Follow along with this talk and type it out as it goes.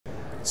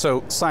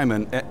So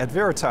Simon, at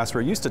Veritas,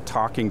 we're used to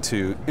talking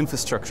to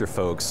infrastructure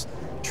folks,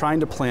 trying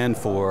to plan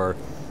for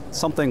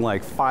something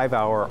like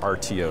 5-hour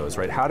RTOs,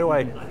 right? How do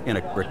I, in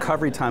a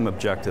recovery time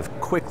objective,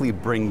 quickly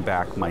bring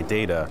back my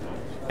data?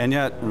 And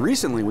yet,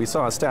 recently we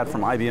saw a stat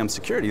from IBM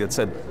Security that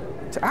said,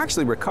 to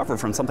actually recover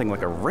from something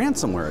like a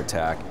ransomware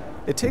attack,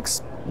 it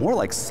takes more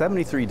like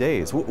 73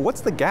 days.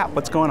 What's the gap?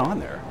 What's going on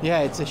there? Yeah,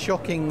 it's a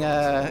shocking,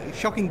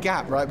 shocking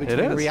gap, right,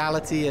 between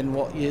reality and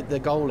what the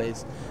goal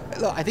is.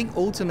 Look, I think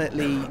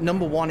ultimately,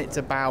 number one, it's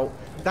about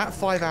that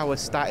 5-hour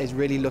stat is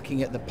really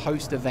looking at the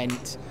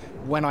post-event.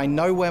 When I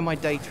know where my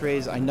data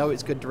is, I know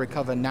it's good to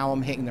recover, now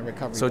I'm hitting the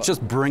recovery So it's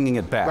just bringing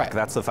it back, right.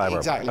 That's the 5-hour.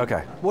 Exactly.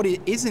 Okay. What it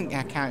isn't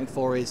accounting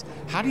for is,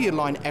 how do you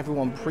align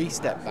everyone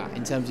pre-step that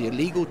in terms of your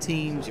legal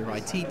teams, your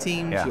IT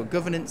teams, your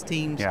governance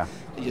teams,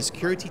 your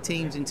security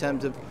teams, in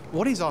terms of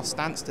what is our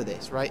stance to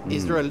this, right?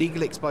 Is there a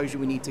legal exposure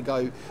we need to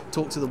go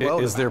talk to the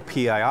world Is about? there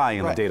PII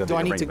in the data Do that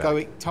I need to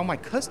go back? tell my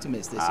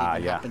customers this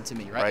even happened to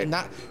me, right? And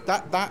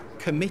that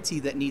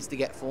committee that needs to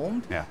get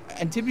formed,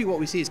 and typically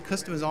what we see is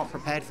customers aren't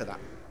prepared for that.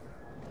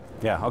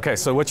 Yeah, okay,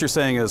 so what you're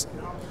saying is,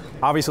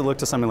 obviously look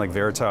to something like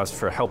Veritas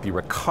for help you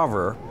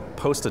recover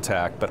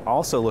post-attack, but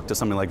also look to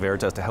something like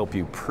Veritas to help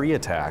you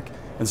pre-attack,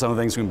 and some of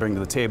the things we can bring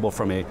to the table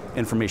from a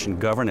information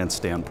governance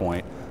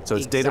standpoint. So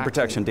it's data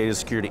protection, data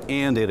security,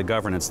 and data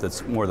governance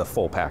that's more the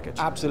full package.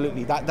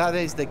 Absolutely, that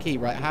is the key,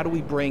 right? How do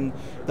we bring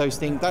those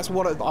things? That's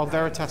what our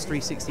Veritas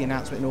 360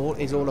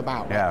 announcement is all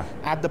about. Right?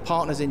 Add the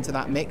partners into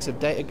that mix of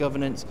data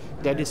governance,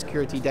 data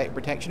security, data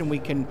protection, and we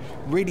can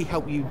really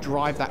help you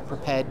drive that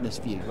preparedness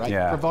view,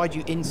 right? Provide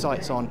you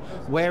insights on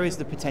where is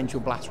the potential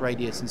blast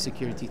radius and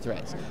security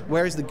threats?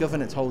 Where is the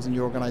governance holes in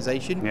your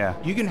organization?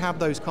 You can have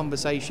those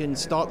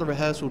conversations, start the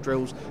rehearsal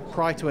drills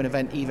prior to an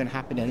event even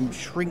happening, and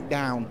shrink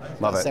down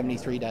that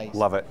 73 days.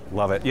 Love it,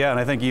 love it. Yeah, and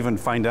I think even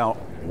find out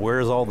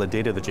where's all the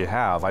data that you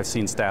have. I've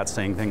seen stats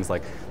saying things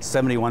like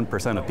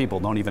 71% of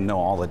people don't even know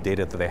all the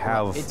data that they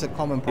have. It's a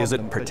common problem. Is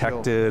it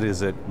protected?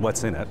 Is it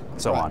what's in it?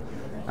 So on.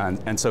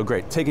 And so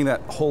great. Taking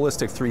that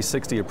holistic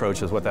 360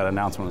 approach is what that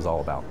announcement was all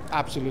about.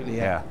 Absolutely,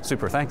 Yeah,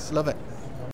 super, thanks. Love it.